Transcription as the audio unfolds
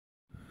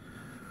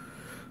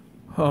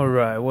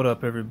Alright, what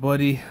up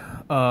everybody?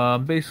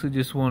 Basically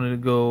just wanted to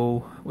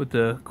go with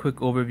a quick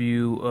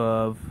overview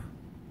of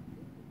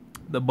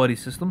the buddy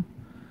system.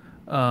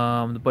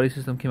 The buddy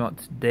system came out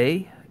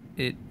today.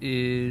 It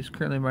is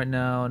currently right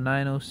now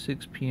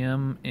 9:06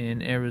 p.m.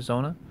 in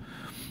Arizona.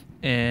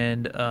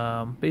 And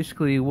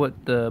basically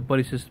what the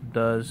buddy system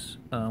does,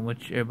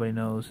 which everybody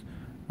knows,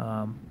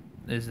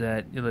 is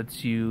that it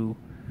lets you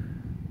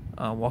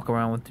walk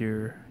around with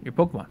your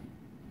Pokemon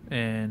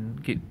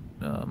and get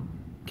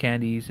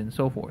candies and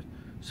so forth.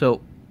 So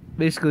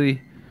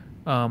basically,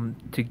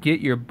 to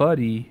get your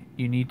buddy,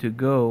 you need to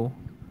go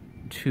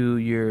to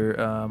your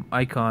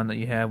icon that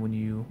you have when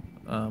you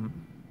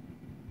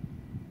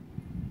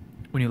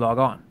log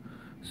on.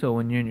 So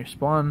when you're in your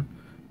spawn,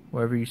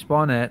 wherever you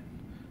spawn at,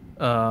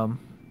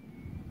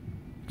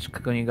 just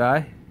click on your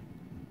guy,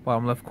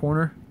 bottom left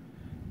corner.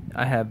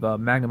 I have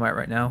Magnemite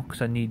right now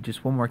because I need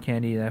just one more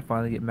candy and I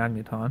finally get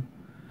Magneton.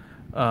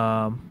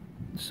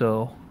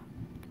 So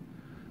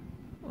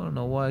I don't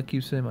know why I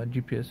keep saying my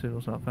GPS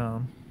signal's not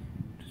found.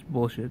 Just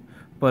bullshit.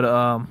 But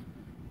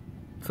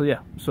so yeah,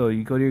 so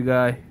you go to your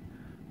guy,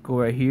 go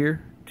right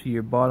here to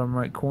your bottom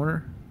right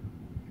corner,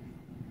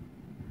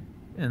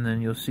 and then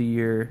you'll see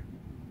your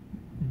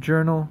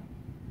journal,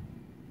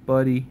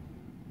 buddy,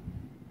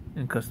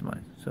 and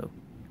customize. So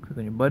click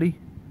on your buddy,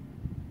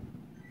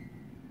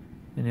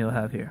 and you'll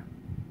have here.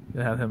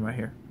 You'll have him right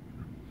here.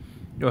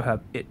 You'll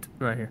have it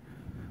right here.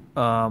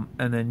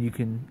 And then you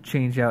can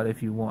change out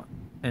if you want.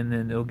 And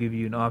then it'll give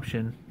you an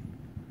option,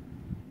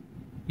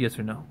 yes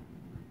or no.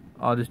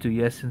 I'll just do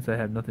yes since I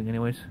have nothing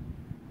anyways.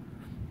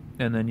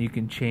 And then you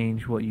can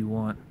change what you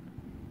want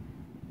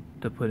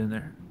to put in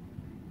there.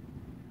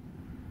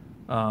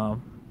 So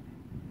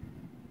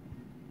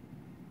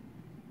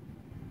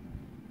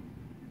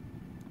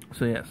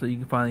yeah, so you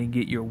can finally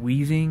get your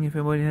wheezing if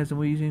anybody has some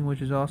wheezing,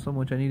 which is awesome,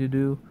 which I need to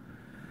do.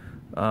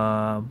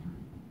 My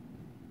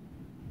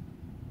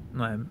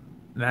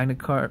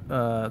Magnecarp,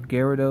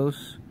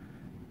 Gyarados,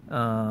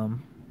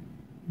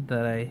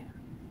 that I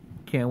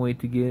can't wait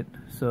to get.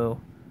 So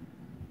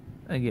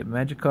I get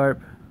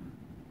Magikarp.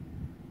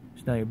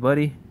 It's now your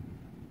buddy.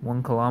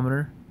 1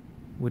 kilometer,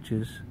 which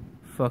is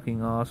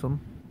fucking awesome.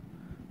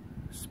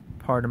 It's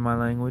part of my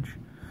language.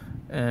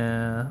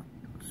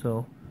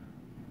 So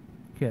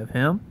you have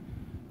him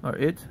or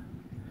it.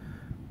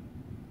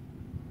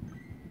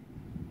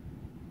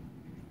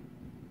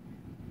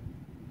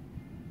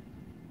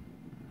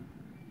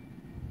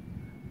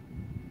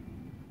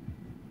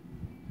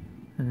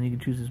 And you can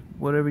choose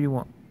whatever you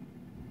want.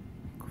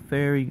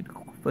 Fairy, get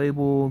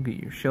Fable,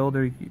 get your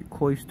Shelter, get your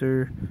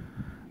Cloyster,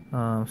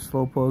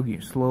 Slowpoke, get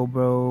your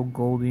Slowbro,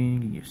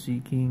 Goldeen, get your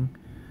Seaking.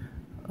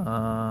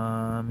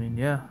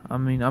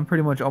 I'm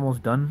pretty much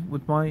almost done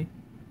with my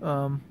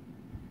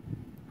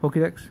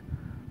Pokédex.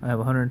 I have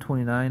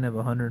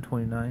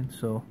 129,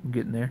 so I'm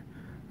getting there.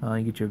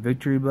 You get your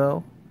Victory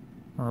Bell,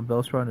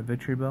 Bellsprout and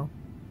Victory Bell.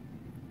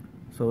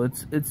 So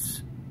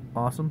it's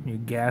awesome. Your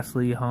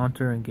Ghastly,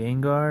 Haunter, and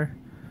Gengar.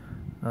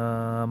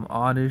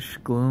 Oddish,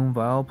 Gloom,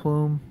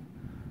 Vileplume.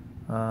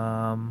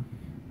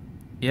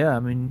 Yeah, I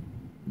mean,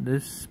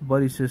 this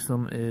buddy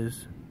system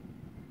is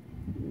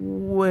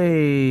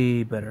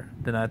way better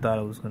than I thought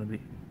it was going to be.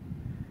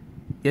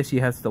 Yes, you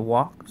have to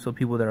walk, so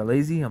people that are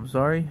lazy, I'm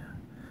sorry,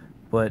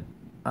 but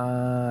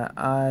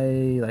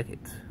I like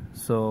it.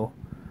 So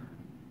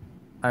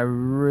I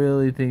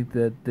really think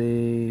that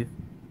they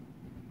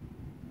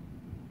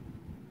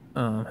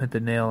hit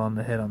the nail on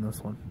the head on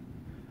this one.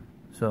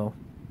 So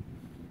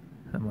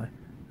am I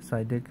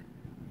side dick?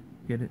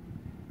 Get it?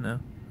 No?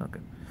 Okay.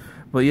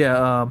 But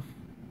yeah,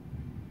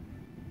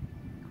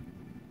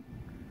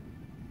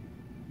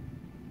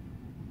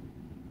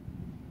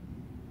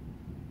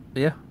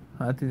 yeah,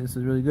 I think this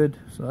is really good.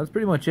 So that's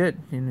pretty much it.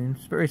 And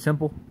it's very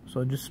simple.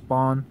 So just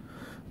spawn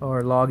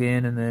or log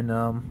in and then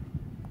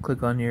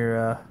click on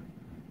your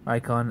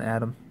icon,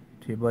 add them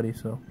to your buddy.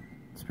 So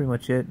that's pretty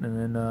much it.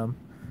 And then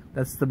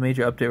that's the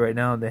major update right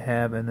now they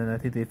have. And then I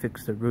think they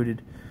fixed the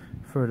rooted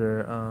for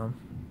their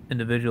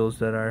individuals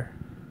that are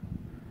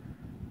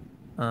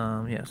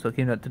yeah, so it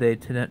came out today,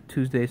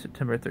 Tuesday,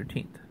 September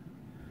 13th.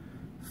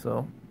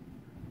 So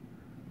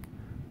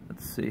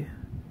let's see,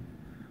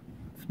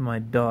 it's my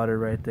daughter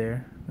right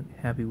there.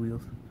 Happy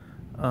Wheels.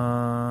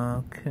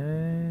 Okay,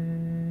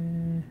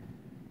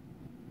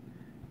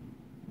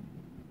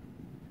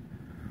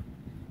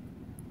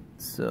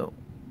 so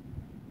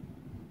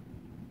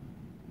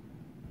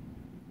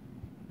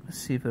let's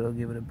see if it'll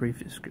give it a brief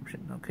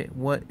description. Okay,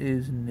 what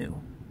is new?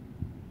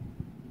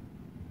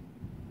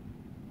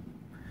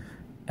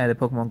 Added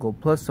Pokemon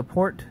Gold Plus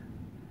support.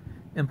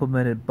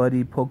 Implemented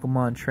buddy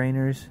Pokemon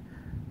trainers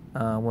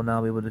will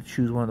now be able to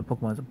choose one of the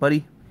Pokemon as a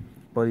buddy.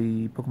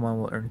 Buddy Pokemon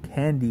will earn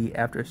candy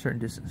after a certain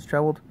distance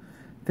traveled.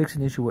 Fix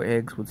an issue where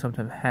eggs would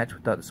sometimes hatch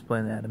without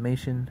displaying the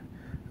animation.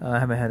 I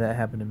haven't had that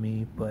happen to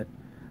me, but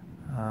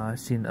I've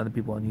seen other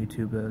people on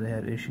YouTube that they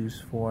had issues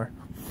for.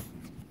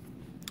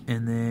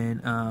 And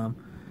then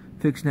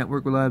Fixed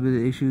network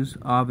reliability issues?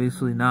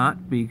 Obviously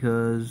not,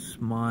 because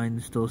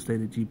mine still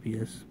stated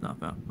GPS not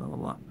found, blah blah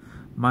blah.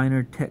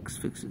 Minor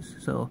text fixes.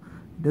 So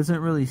it doesn't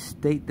really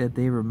state that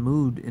they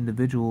removed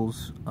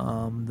individuals,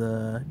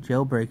 the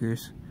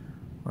jailbreakers,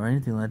 or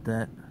anything like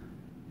that.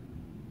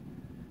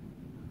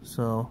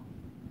 So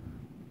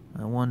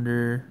I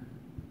wonder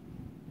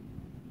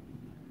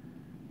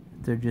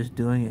if they're just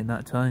doing it and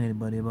not telling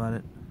anybody about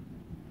it.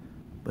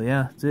 But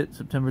yeah, that's it.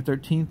 September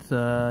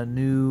 13th,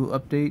 new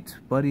update,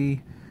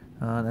 buddy.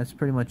 That's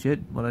pretty much it,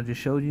 what I just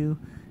showed you.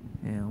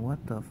 And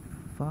what the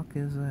fuck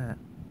is that?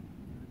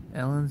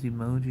 Ellen's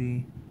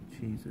emoji.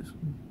 Jesus.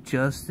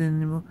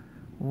 Justin,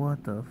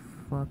 what the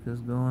fuck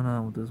is going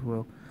on with this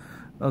world?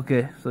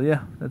 Okay, so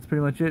yeah, that's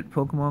pretty much it.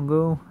 Pokemon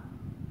Go.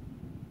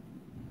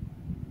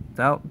 It's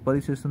out. Buddy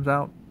System's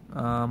out.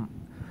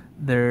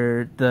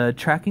 The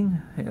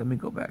tracking. Hey, let me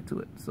go back to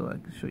it so I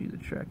can show you the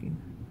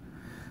tracking.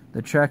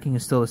 The tracking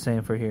is still the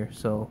same for here.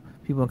 So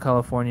people in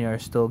California are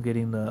still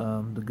getting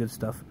the good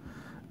stuff,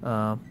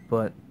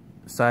 but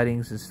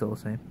sightings is still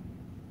the same.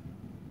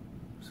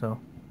 So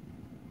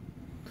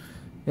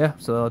yeah.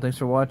 So thanks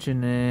for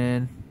watching,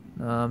 and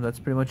that's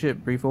pretty much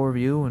it. Brief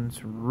overview, and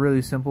it's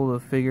really simple to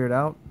figure it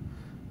out.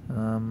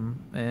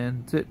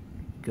 And that's it.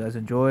 You guys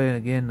enjoy, and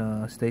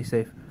again, stay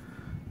safe.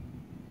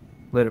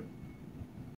 Later.